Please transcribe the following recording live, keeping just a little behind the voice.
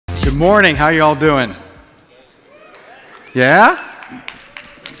Good morning. How you all doing? Yeah?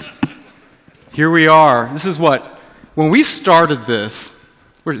 Here we are. This is when we started this,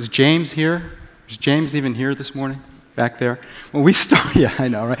 is James here? Is James even here this morning? Back there? Yeah, I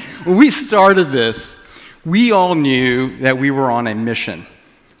know, right? When we started this, we all knew that we were on a mission,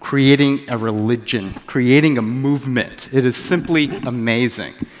 creating a religion, creating a movement. It is simply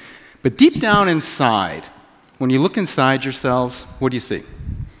amazing. But deep down inside, when you look inside yourselves, what do you see?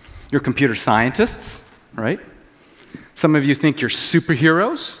 You're computer scientists, right? Some of you think you're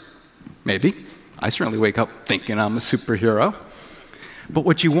superheroes. Maybe. I certainly wake up thinking I'm a superhero. But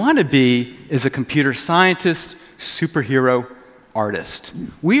what you want to be is a computer scientist, superhero, artist.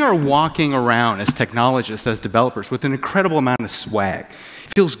 We are walking around as technologists, as developers, with an incredible amount of swag.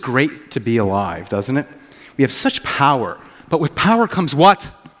 It feels great to be alive, doesn't it? We have such power. But with power comes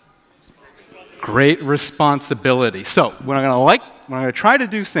what? Great responsibility. So what I'm going to try to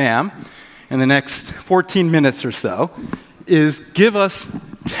do, Sam, in the next 14 minutes or so, is give us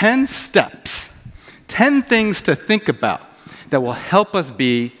 10 steps, 10 things to think about that will help us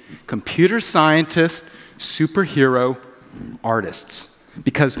be computer scientists, superhero artists.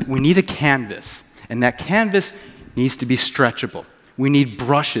 Because we need a canvas, and that canvas needs to be stretchable. We need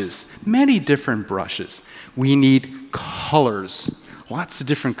brushes, many different brushes. We need colors, lots of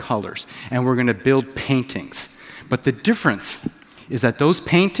different colors. And we're going to build paintings. But the difference is that those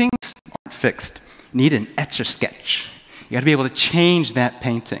paintings aren't fixed. You need an Etch-a-Sketch. You got to be able to change that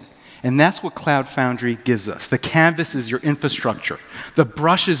painting. And that's what Cloud Foundry gives us. The canvas is your infrastructure. The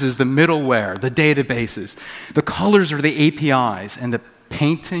brushes is the middleware, the databases. The colors are the APIs. And the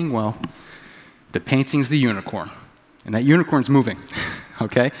painting, well, the painting's the unicorn. And that unicorn's moving,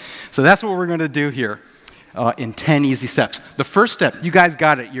 okay? So that's what we're going to do here in 10 easy steps. The first step, you guys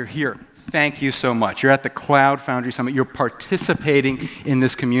got it. You're here. Thank you so much. You're at the Cloud Foundry Summit. You're participating in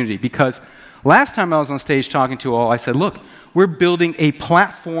this community. Because last time I was on stage talking to you all, I said, look, we're building a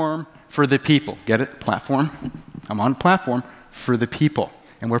platform for the people. Get it? Platform? I'm on a platform for the people.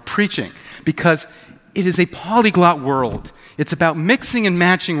 And we're preaching. Because it is a polyglot world. It's about mixing and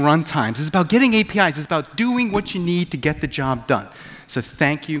matching runtimes. It's about getting APIs. It's about doing what you need to get the job done. So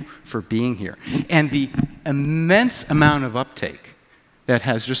thank you for being here. And the immense amount of uptake that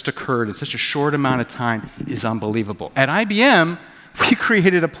has just occurred in such a short amount of time is unbelievable. At IBM, we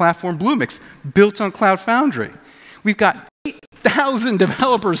created a platform, Bluemix, built on Cloud Foundry. We've got 8,000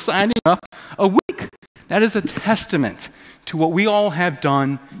 developers signing up a week. That is a testament to what we all have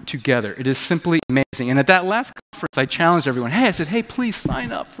done together. It is simply amazing. And at that last conference, I challenged everyone. I said, hey, please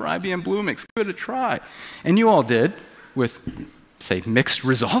sign up for IBM Bluemix. Give it a try. And you all did with, say, mixed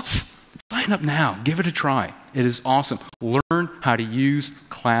results. Sign up now. Give it a try. It is awesome. Learn how to use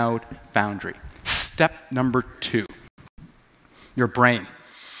Cloud Foundry. Step number 2, your brain.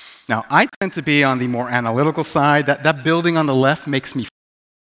 Now, I tend to be on the more analytical side. That building on the left makes me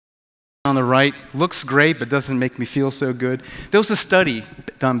on the right looks great, but doesn't make me feel so good. There was a study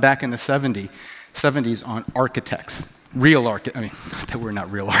done back in the 70s on architects. Not that we're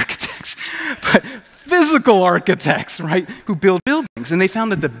not real architects, but physical architects, right, who build buildings. And they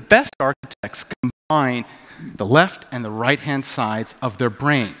found that the best architects combine the left and the right-hand sides of their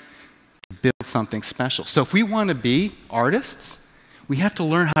brain to build something special. So if we want to be artists, we have to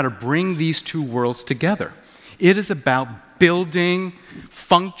learn how to bring these two worlds together. It is about building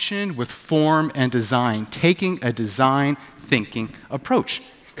function with form and design, taking a design thinking approach.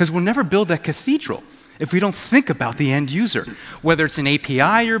 Because we'll never build that cathedral if we don't think about the end user. Whether it's an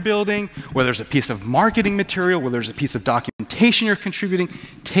API you're building, whether it's a piece of marketing material, whether it's a piece of documentation you're contributing,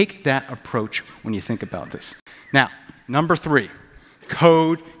 take that approach when you think about this. Now, number 3,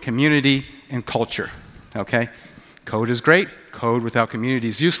 code, community, and culture, okay? Code is great. Code without community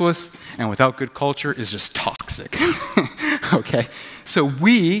is useless, and without good culture is just toxic, okay? So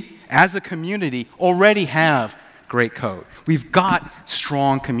we, as a community, already have great code. We've got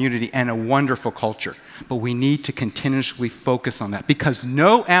strong community and a wonderful culture, but we need to continuously focus on that because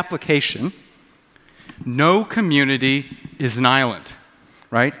no application, no community is an island,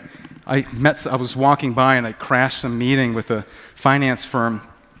 right? I was walking by and I crashed some meeting with a finance firm.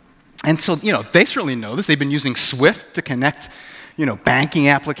 And so, they certainly know this. They've been using Swift to connect, banking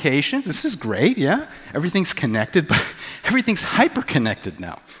applications. This is great, yeah? Everything's connected, but everything's hyper-connected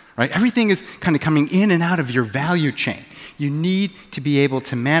now, right? Everything is kind of coming in and out of your value chain. You need to be able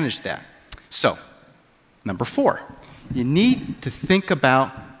to manage that. So, number 4, you need to think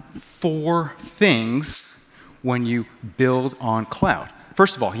about 4 things when you build on cloud.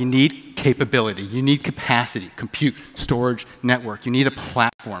 First of all, you need capability. You need capacity, compute, storage, network. You need a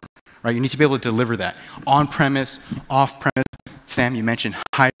platform. Right? You need to be able to deliver that. On-premise, off-premise. Sam, you mentioned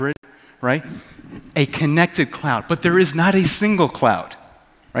hybrid. right? A connected cloud. But there is not a single cloud,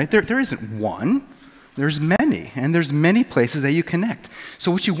 right? There isn't one. There's many, and there's many places that you connect.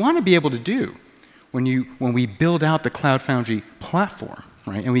 So what you want to be able to do when we build out the Cloud Foundry platform,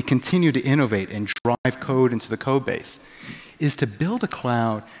 right, and we continue to innovate and drive code into the code base, is to build a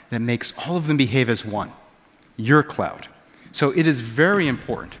cloud that makes all of them behave as one, your cloud. So it is very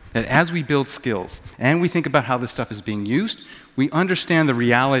important that as we build skills and we think about how this stuff is being used, we understand the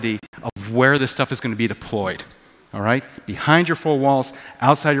reality of where this stuff is going to be deployed. All right? Behind your four walls,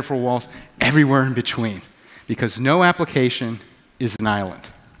 outside your four walls, everywhere in between. Because no application is an island.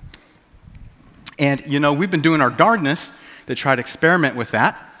 And, you know, we've been doing our darndest to try to experiment with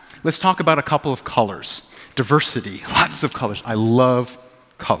that. Let's talk about a couple of colors. Diversity, lots of colors. I love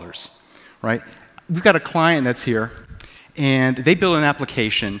colors, right? We've got a client that's here, and they build an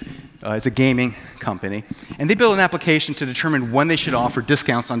application. It's a gaming company. And they build an application to determine when they should offer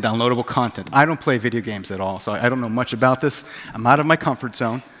discounts on downloadable content. I don't play video games at all, so I don't know much about this. I'm out of my comfort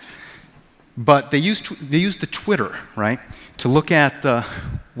zone. But they use the Twitter, right, to look at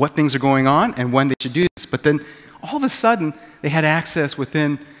what things are going on and when they should do this. But then all of a sudden, they had access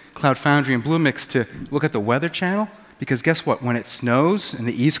within Cloud Foundry and Bluemix to look at the Weather Channel. Because guess what? When it snows in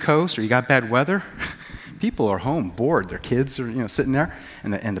the East Coast or you got bad weather, people are home bored. Their kids are sitting there,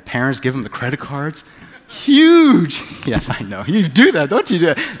 and the parents give them the credit cards. Huge. Yes, I know. You do that, don't you?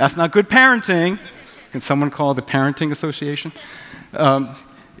 That's not good parenting. Can someone call the Parenting Association?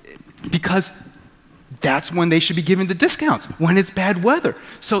 Because that's when they should be giving the discounts, when it's bad weather.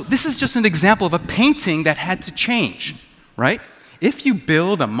 So this is just an example of a painting that had to change, right? If you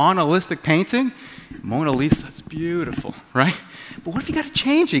build a monolithic painting, Mona Lisa, it's beautiful, right? But what if you got to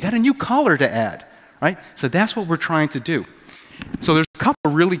change it? You got a new color to add, right? So that's what we're trying to do. So there's a couple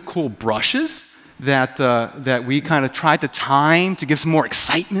of really cool brushes that we kind of tried to time to give some more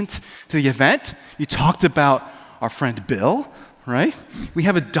excitement to the event. You talked about our friend Bill, right? We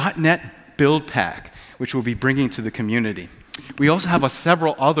have a .NET build pack, which we'll be bringing to the community. We also have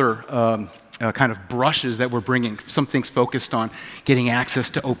several other kind of brushes that we're bringing, some things focused on getting access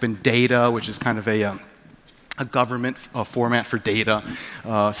to open data, which is kind of a government format for data,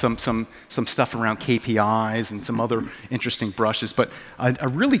 some stuff around KPIs and some other interesting brushes. But a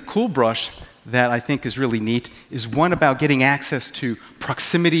really cool brush that I think is really neat is one about getting access to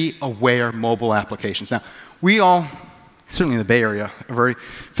proximity-aware mobile applications. Now, we all, certainly in the Bay Area, are very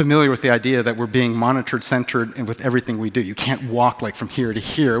familiar with the idea that we're being monitored, centered, and with everything we do. You can't walk like from here to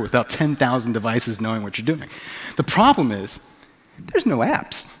here without 10,000 devices knowing what you're doing. The problem is, there's no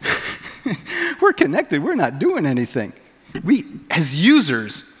apps. We're connected. We're not doing anything. We, as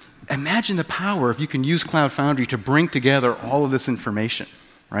users, imagine the power if you can use Cloud Foundry to bring together all of this information,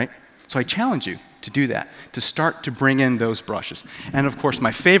 right? So I challenge you to do that, to start to bring in those brushes. And of course,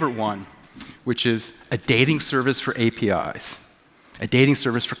 my favorite one, which is a dating service for APIs, a dating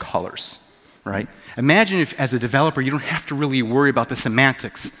service for colors, right? Imagine if, as a developer, you don't have to really worry about the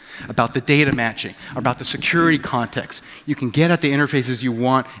semantics, about the data matching, about the security context. You can get at the interfaces you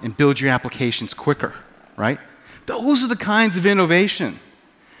want and build your applications quicker, right? Those are the kinds of innovation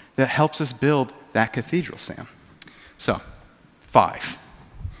that helps us build that cathedral, Sam. So, 5,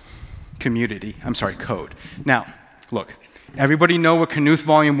 code. Now, look. Everybody know what Keynote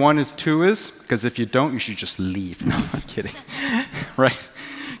Volume 1 and 2 is? Because if you don't, you should just leave. No, I'm kidding. Right?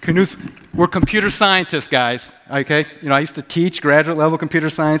 Keynote, we're computer scientists, guys. Okay? I used to teach graduate level computer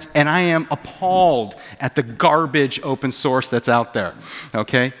science, and I am appalled at the garbage open source that's out there.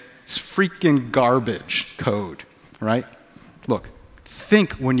 Okay? It's freaking garbage code, right? Look,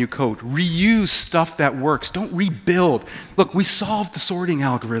 think when you code. Reuse stuff that works. Don't rebuild. Look, we solved the sorting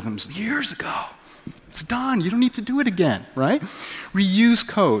algorithms years ago. It's done. You don't need to do it again, right? Reuse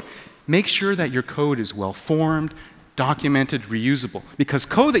code. Make sure that your code is well-formed, documented, reusable. Because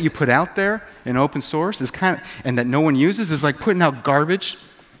code that you put out there in open source is and that no one uses is like putting out garbage,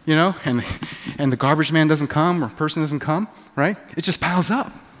 and the garbage man doesn't come or person doesn't come, right? It just piles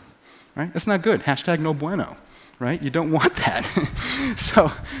up, right? That's not good. Hashtag no bueno, right? You don't want that.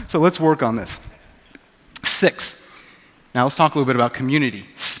 So let's work on this. 6. Now let's talk a little bit about community,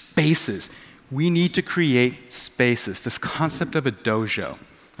 spaces. We need to create spaces, this concept of a dojo,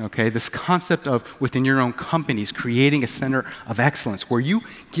 okay? This concept of, within your own companies, creating a center of excellence where you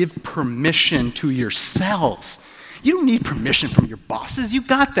give permission to yourselves. You don't need permission from your bosses. You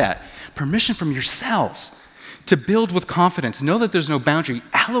got that. Permission from yourselves to build with confidence. Know that there's no boundary.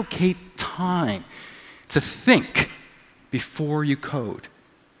 Allocate time to think before you code.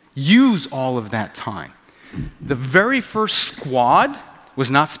 Use all of that time. The very first squad was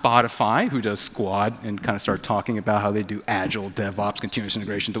not Spotify, who does Squad and kind of started talking about how they do Agile, DevOps, continuous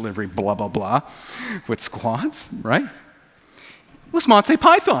integration, delivery, blah, blah, blah, with squads, right? It was Monty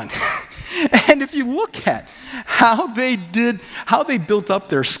Python. And if you look at how they built up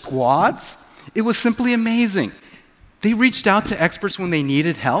their squads, it was simply amazing. They reached out to experts when they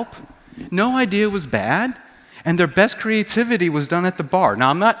needed help. No idea was bad. And their best creativity was done at the bar. Now,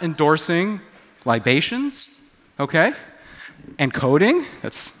 I'm not endorsing libations, okay? And coding,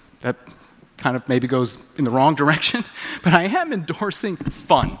 that kind of maybe goes in the wrong direction. But I am endorsing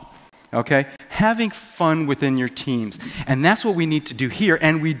fun, okay? Having fun within your teams. And that's what we need to do here,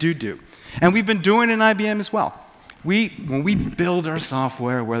 and we do. And we've been doing it in IBM as well. When we build our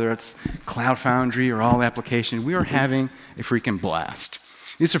software, whether it's Cloud Foundry or all application, we are having a freaking blast.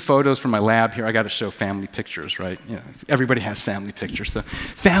 These are photos from my lab here. I got to show family pictures, right? You know, everybody has family pictures. So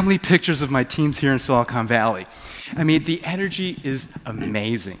family pictures of my teams here in Silicon Valley. I mean, the energy is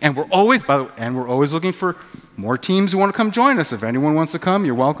amazing. And we're always looking for more teams who want to come join us. If anyone wants to come,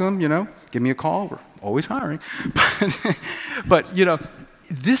 you're welcome, you know. Give me a call. We're always hiring. But you know,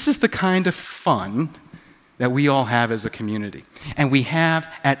 this is the kind of fun that we all have as a community. And we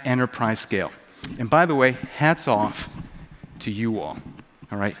have at enterprise scale. And by the way, hats off to you all.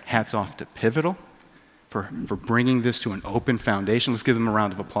 All right, hats off to Pivotal for bringing this to an open foundation. Let's give them a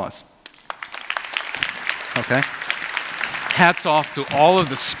round of applause. Okay? Hats off to all of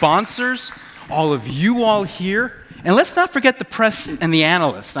the sponsors, all of you all here. And let's not forget the press and the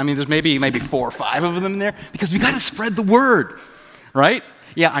analysts. I mean, there's maybe 4 or 5 of them there, because we got to spread the word, right?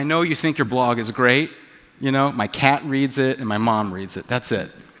 Yeah, I know you think your blog is great. You know, my cat reads it and my mom reads it. That's it,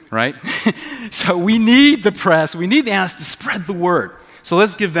 right? So we need the press, we need the analysts to spread the word. So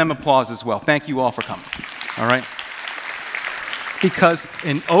let's give them applause as well. Thank you all for coming, all right? Because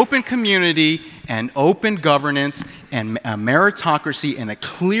an open community and open governance and a meritocracy and a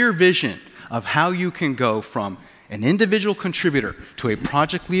clear vision of how you can go from an individual contributor to a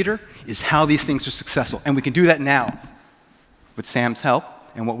project leader is how these things are successful. And we can do that now with Sam's help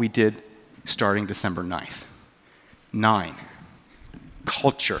and what we did starting December 9th. 9,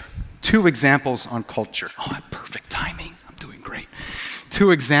 culture. 2 examples on culture. Oh, perfect timing. I'm doing great.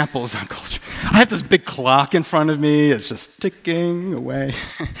 2 examples on culture. I have this big clock in front of me. It's just ticking away.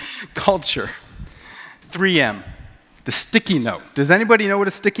 Culture. 3M, the sticky note. Does anybody know what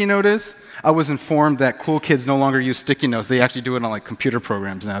a sticky note is? I was informed that cool kids no longer use sticky notes. They actually do it on like computer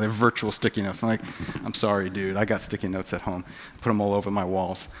programs now. They're virtual sticky notes. I'm like, I'm sorry, dude. I got sticky notes at home. Put them all over my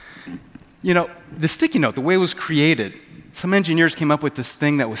walls. You know, the sticky note, the way it was created, some engineers came up with this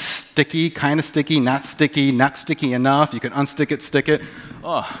thing that was sticky, kind of sticky, not sticky enough. You could unstick it, stick it.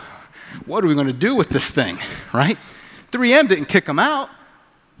 Oh, what are we going to do with this thing, right? 3M didn't kick them out.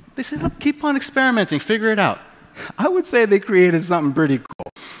 They said, look, keep on experimenting, figure it out. I would say they created something pretty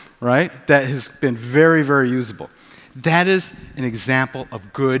cool, right? That has been very, very usable. That is an example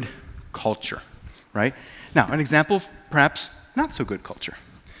of good culture, right? Now, an example of perhaps not so good culture.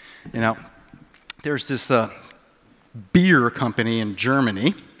 You know, there's this beer company in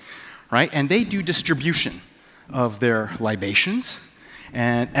Germany, right? And they do distribution of their libations.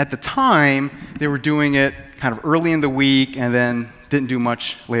 And at the time, they were doing it kind of early in the week and then didn't do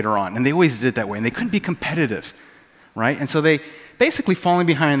much later on. And they always did it that way. And they couldn't be competitive, right? And so they basically falling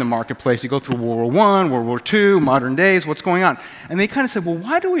behind in the marketplace. You go through World War I, World War II, modern days, what's going on? And they kind of said, well,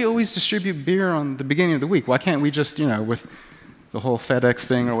 why do we always distribute beer on the beginning of the week? Why can't we just, you know, with the whole FedEx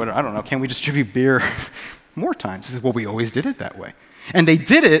thing or whatever, I don't know, can't we distribute beer more times? He said, well, we always did it that way. And they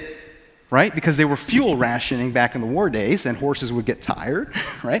did it, right, because they were fuel rationing back in the war days and horses would get tired,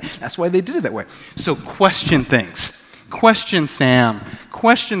 right? That's why they did it that way. So question things. Question Sam.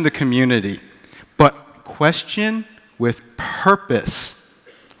 Question the community. But question with purpose,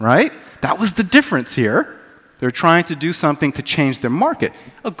 right? That was the difference here. They're trying to do something to change their market.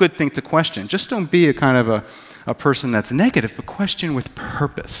 A good thing to question. Just don't be a kind of a person that's negative, but question with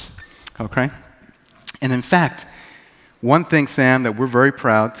purpose, okay? And in fact, one thing, Sam, that we're very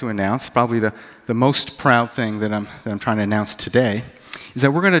proud to announce, probably the most proud thing that I'm trying to announce today, is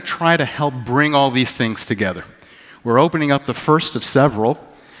that we're going to try to help bring all these things together. We're opening up the first of several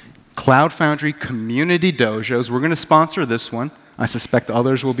Cloud Foundry community dojos. We're going to sponsor this one. I suspect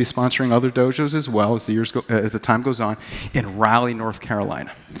others will be sponsoring other dojos as well as the time goes on in Raleigh, North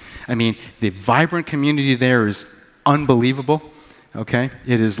Carolina. I mean, the vibrant community there is unbelievable, okay?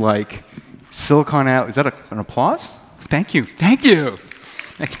 It is like Silicon Alley. Is that an applause? Thank you. Thank you.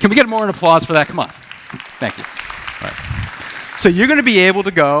 Can we get more an applause for that? Come on. Thank you. All right. So you're going to be able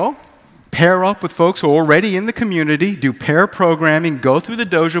to go pair up with folks who are already in the community, do pair programming, go through the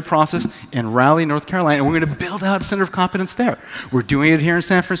dojo process in Raleigh, North Carolina, and we're going to build out a center of competence there. We're doing it here in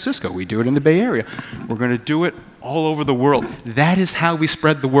San Francisco. We do it in the Bay Area. We're going to do it all over the world. That is how we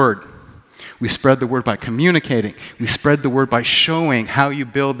spread the word. We spread the word by communicating. We spread the word by showing how you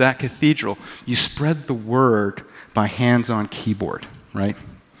build that cathedral. You spread the word by hands-on keyboard, right?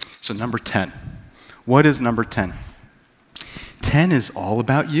 So number 10. What is number 10? 10 is all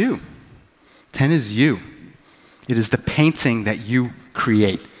about you. 10 is you. It is the painting that you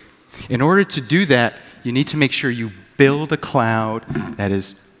create. In order to do that, you need to make sure you build a cloud that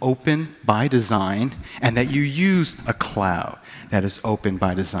is open by design and that you use a cloud that is open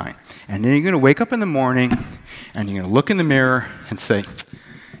by design. And then you're going to wake up in the morning and you're going to look in the mirror and say,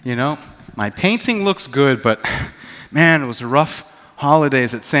 you know, my painting looks good, but man, it was a rough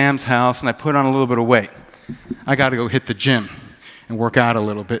holidays at Sam's house and I put on a little bit of weight. I got to go hit the gym and work out a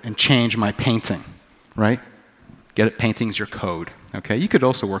little bit and change my painting, right? Get it? Painting's your code, okay? You could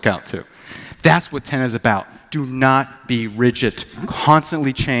also work out too. That's what 10 is about. Do not be rigid.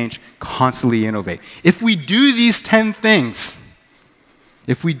 Constantly change, constantly innovate. If we do these 10 things,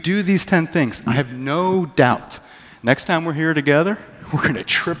 I have no doubt, next time we're here together, we're going to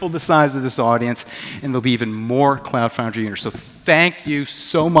triple the size of this audience, and there'll be even more Cloud Foundry users. So thank you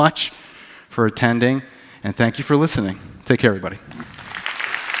so much for attending, and thank you for listening. Take care, everybody.